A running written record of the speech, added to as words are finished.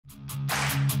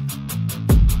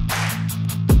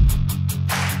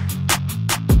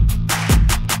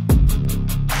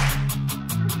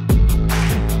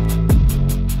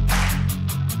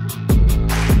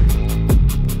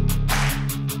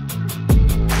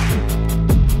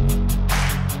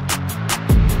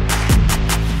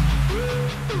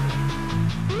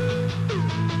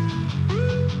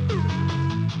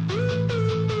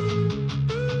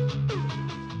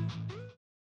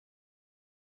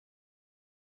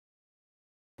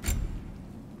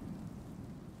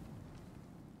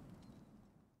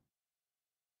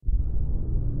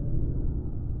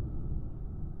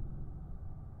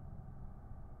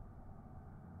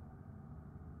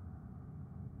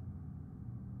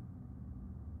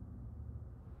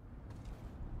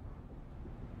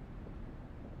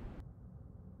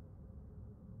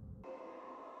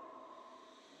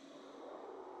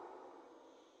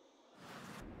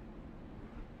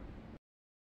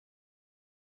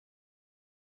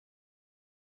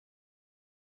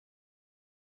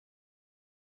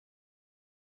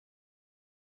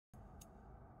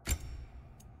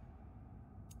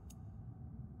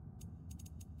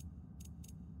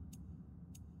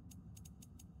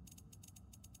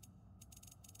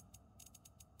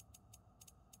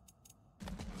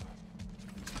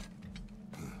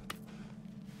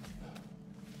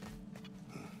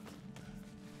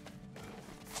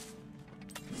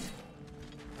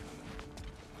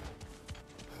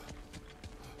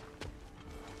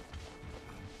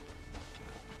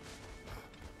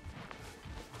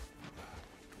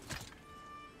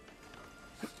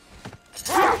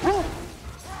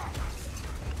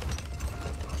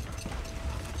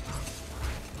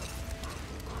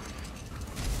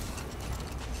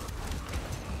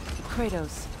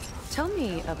Kratos, tell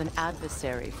me of an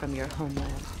adversary from your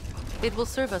homeland. It will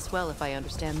serve us well if I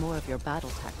understand more of your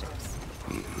battle tactics.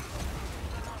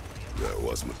 There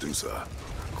was Medusa,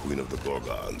 queen of the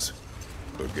Gorgons.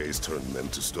 Her gaze turned men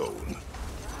to stone.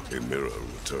 A mirror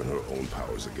would turn her own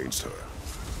powers against her.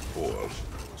 Or,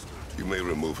 you may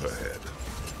remove her head,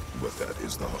 but that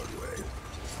is the hard way.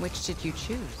 Which did you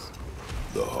choose?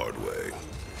 The hard way.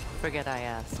 Forget I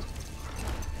asked.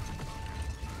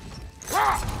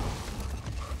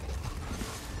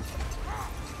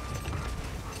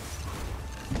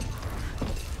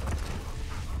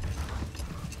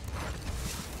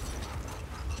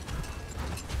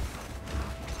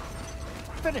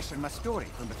 Finishing my story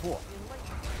from before.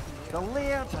 The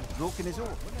laird had broken his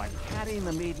oath by carrying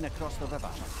the maiden across the river,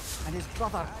 and his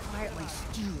brother quietly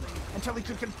stewed until he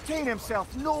could contain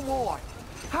himself no more.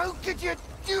 How could you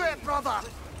do it, brother?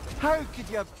 How could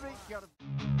you break your...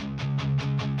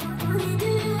 We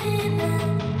do it.